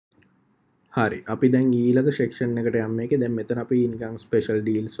හරි අපි දැන් ඊළඟ සෙක්ෂන් එකට යන්න මේකේ දැන් මෙතන අපි නිකන් ස්පෙෂල්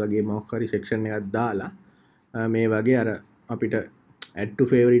ඩීල්ස් වගේ මොකක් හරි සෙක්ෂන් එකක් දාලා මේ වගේ අර අපිට add to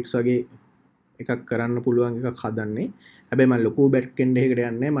favorites වගේ එකක් කරන්න පුළුවන් එකක් හදන්නේ. හැබැයි මම ලොකු බෑක් එන්ඩ් එකකට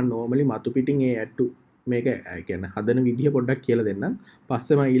යන්නේ මම normally මතු පිටින් ඒ add to මේක කියන්නේ හදන විදිහ පොඩ්ඩක් කියලා දෙන්නම්.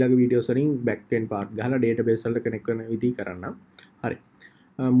 පස්සේ මම ඊළඟ වීඩියෝස් වලින් බෑක් එන්ඩ් part ගහලා database වලට connect කරන විදිහ කරන්නම්. හරි.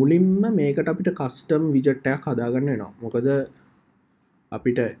 මුලින්ම මේකට අපිට custom widget එකක් හදාගන්න වෙනවා. මොකද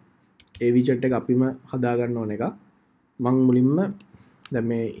අපිට ඒ විජට් එක අපිම හදාගන්න ඕන එක මං මුලින්ම දැන්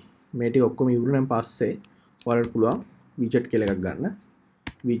මේ ටික ඔක්කොම ඉවරනම් පස්සේ ඔයාලට පුළුවන් විජට් කියලා එකක් ගන්න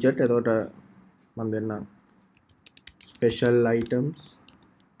විජට් එතකොට මම දෙන්නම් special items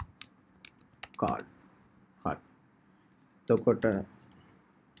card හරි එතකොට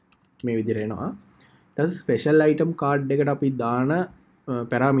මේ විදිහට එනවා ඊට පස්සේ special item card එකට අපි දාන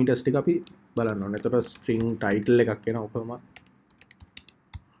parameters ටික අපි බලන්න ඕනේ එතකොට string title එකක් එනවා ඔකම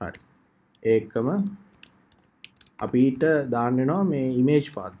හරි ඒකම අපිට දාන්න වෙනවා මේ image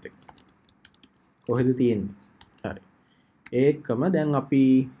path එක කොහෙද තියෙන්නේ හරි ඒකම දැන්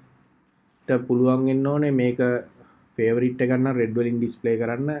අපිට පුළුවන් වෙන්න ඕනේ මේක favorite එක ගන්න red වලින් display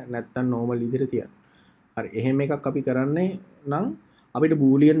කරන්න නැත්නම් normal විදිහට තියන්න හරි එහෙම එකක් අපි කරන්නේ නම් අපිට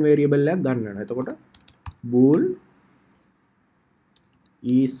boolean variable එකක් ගන්න වෙනවා එතකොට bool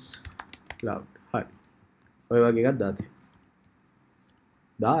is loved හරි ඔය වගේ එකක් දාතේ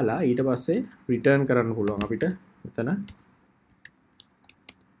දාලා ඊට පස්සේ රිටර්න් කරන්න පුළුවන් අපිට මෙතන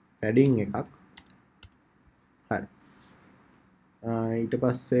padding එකක් හරි ඊට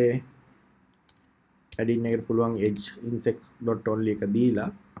පස්සේ padding එකට පුළුවන් edge insect.only එක දීලා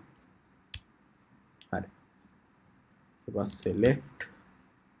හරි ඊට පස්සේ left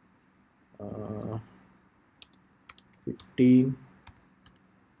 15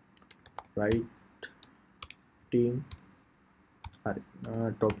 right 15 හරි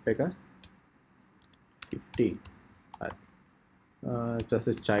top එක 15 හරි ඊට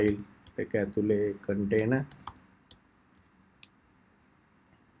පස්සේ child එක ඇතුලේ container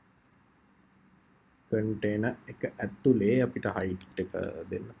එක ඇතුලේ අපිට height එක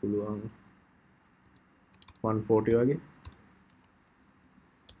දෙන්න පුළුවන් 140 වගේ ඊට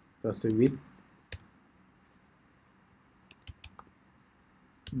පස්සේ width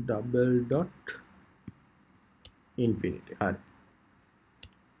double dot infinity හරි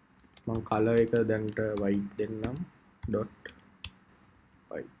මම color එක දැන්ට white දෙන්නම් dot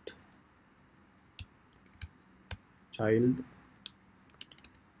white child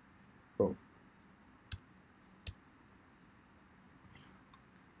pro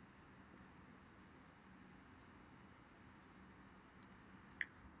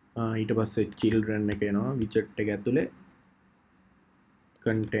ඊට පස්සේ children එක එනවා widget එක ඇතුලේ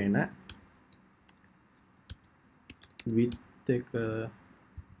container width එක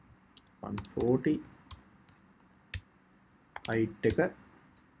 140 height එක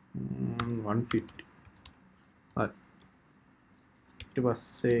 150 හරි ඊට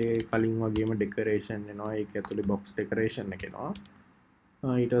පස්සේ කලින් වගේම decoration එනවා ඒක ඇතුලේ box decoration එක එනවා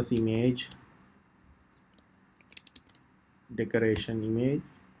ඊට පස්සේ image decoration image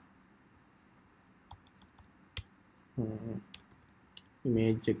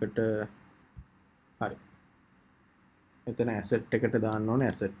image එකට හරි එතන asset එකට දාන්න ඕනේ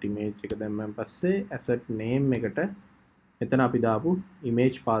asset image එක දැම්මන් පස්සේ asset name එකට එතන අපි දාපු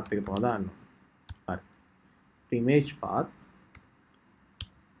image path එක තමයි දාන්න ඕනේ හරි image path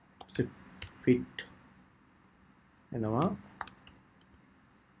fit එනවා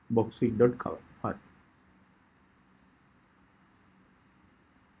boxfit.cover හරි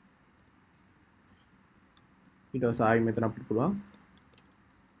ඊට පස්සේ ආයි මෙතන අපිට පුළුවන්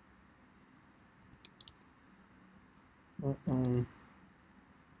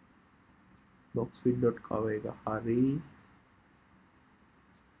boxfit.cover එක හරි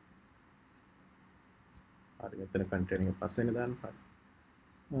මෙතන content එක පස්සේනේ දාන්න හරි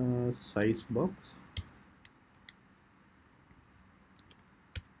size box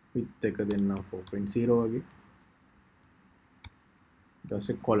width එක දෙන්න 4.0 වගේ ඊට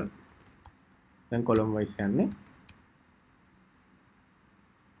පස්සේ column දැන් column wise යන්නේ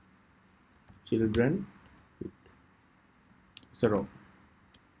children with row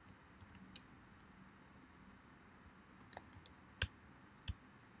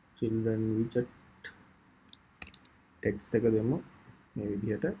children widget text එක දෙමු මේ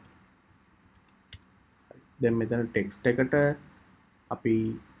විදිහට දැන් මෙතන text එකට අපි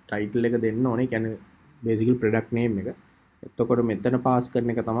title එක දෙන්න ඕනේ කියන්නේ basically product name එක එතකොට මෙතන pass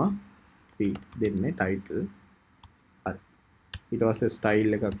කරන එක තමයි අපි දෙන්නේ title හරි ඊට පස්සේ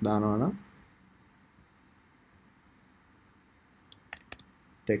style එකක් දානවා නම්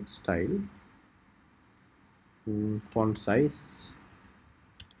text style font size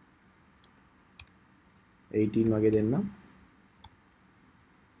 18 වගේ දෙන්න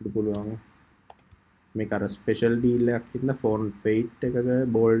පුළුවන් මේක අර ස්පෙෂල් ඩීල් එකක් හින්දා font weight එකක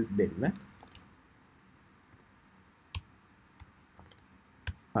bold දෙන්න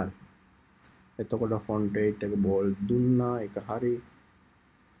හරි එතකොට font weight එක bold දුන්නා ඒක හරි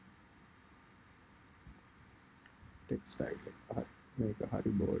text style එක හරි මේක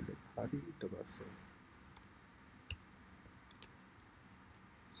හරි bold එක හරි ඊට පස්සේ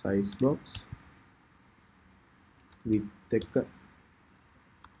size box width එක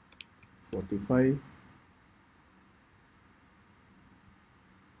 45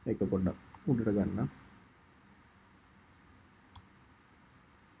 ඒක පොඩ්ඩක් උඩට ගන්න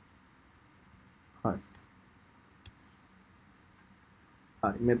හරි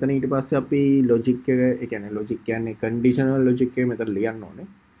හරි මෙතන ඊට පස්සේ අපි logic එක ඒ කියන්නේ logic කියන්නේ conditional logic එක මෙතන ලියන්න ඕනේ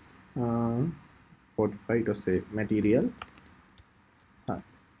 45 ඊට පස්සේ material හරි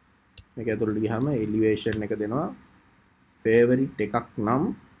මේක ඇතුළට ගියාම elevation එක දෙනවා favorite එකක් නම්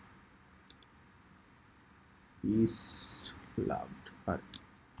is loved හරි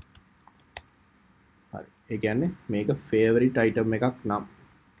හරි ඒ කියන්නේ මේක favorite item එකක් නම්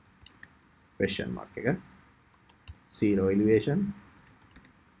question mark එක 0 elevation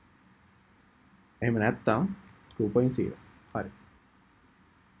එහෙම නැත්තම් 2.0 හරි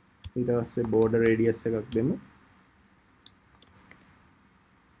ඊට පස්සේ border radius එකක් දෙමු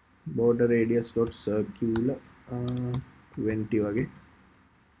border radius dot circular 20 වගේ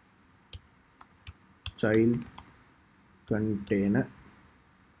child container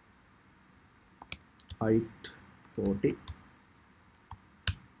height 40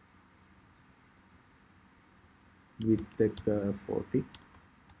 width එක 40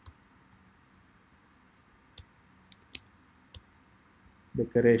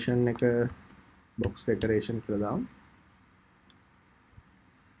 decoration එක box decoration කියලා දාමු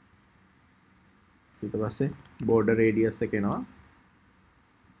ඊට පස්සේ border radius එක එනවා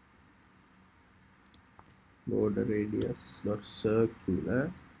border radius dot circular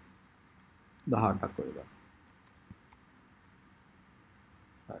 18ක් වගේ දාමු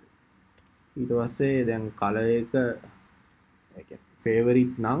හරි ඊට පස්සේ දැන් color එක ඒ කියන්නේ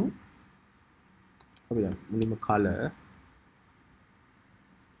favorite නම් අපි දැන් මුලින්ම color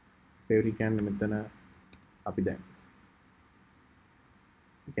favorite කියන්නේ මෙතන අපි දැන්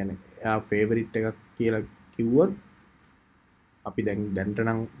ඒ කියන්නේ එයා favorite එකක් කියලා කිව්වොත් අපි දැන්ට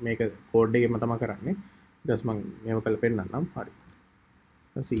නම් මේක කෝඩ් එකේම තමයි කරන්නේ ඊට පස්සේ මම මේව කරලා පෙන්නන්නම් හරි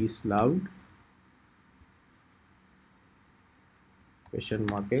ඊට is loved question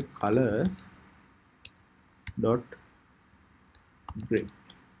mark එක colors dot gray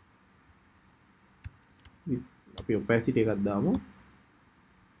අපි opacity එකක් දාමු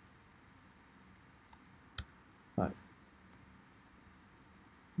හරි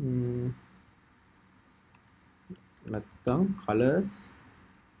නැත්තම් colors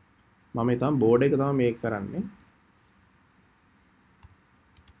මම හිතන් බෝඩ් එක තමයි මේක කරන්නේ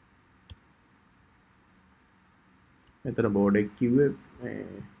මෙතන බෝඩ් එක කිව්වේ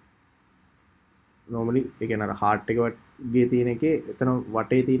normally ඒ කියන්නේ අර heart එක වගේ තියෙන එකේ එතන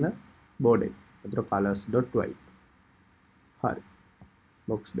වටේ තියෙන බෝඩ් එක. එතන colors.white. හරි.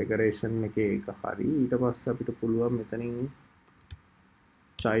 box decoration එකේ එක හරි. ඊට පස්සේ අපිට පුළුවන් මෙතනින්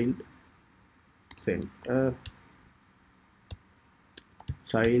child center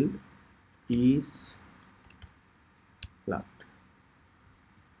child is loved.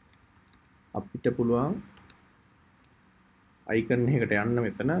 අපිට පුළුවන් icon එකකට යන්න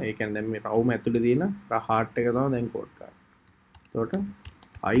මෙතන. ඒ කියන්නේ දැන් මේ රවුම ඇතුලේ තියෙන heart එක තමයි දැන් කෝඩ් කරන්නේ. එතකොට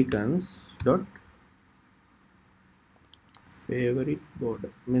icons dot favorite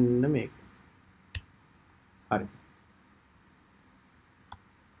border මෙන්න මේක. හරි.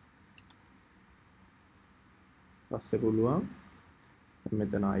 පස්සේ පුළුවන්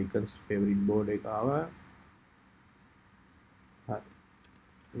මෙතන icons favorite border එක ආවා. හරි.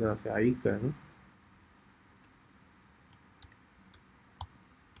 ඊට පස්සේ icon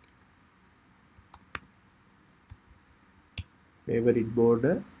favorite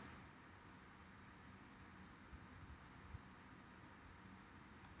border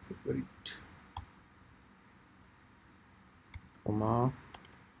favorite comma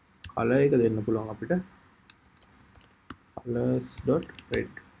color එක දෙන්න පුළුවන් අපිට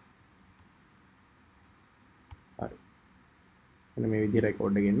colors.red හරි එන්න මේ විදිහට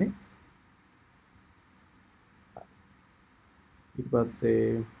කෝඩ් එක එන්නේ ඊට පස්සේ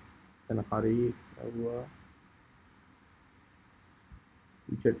එතන හරි යවුවා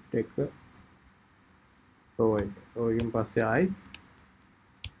widget එක row එකෙන් පස්සේ ආයි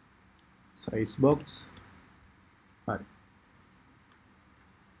size box හරි.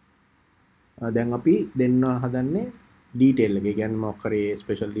 දැන් අපි දෙන්න හදන්නේ ඩීටේල් එක. ඒ කියන්නේ මොකක් හරි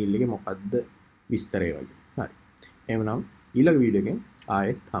ස්පෙෂල් ඩීල් එකේ මොකද්ද විස්තරය වගේ. හරි. එහෙනම් ඊළඟ වීඩියෝ එකෙන්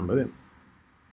ආයෙත් හම්බ වෙමු.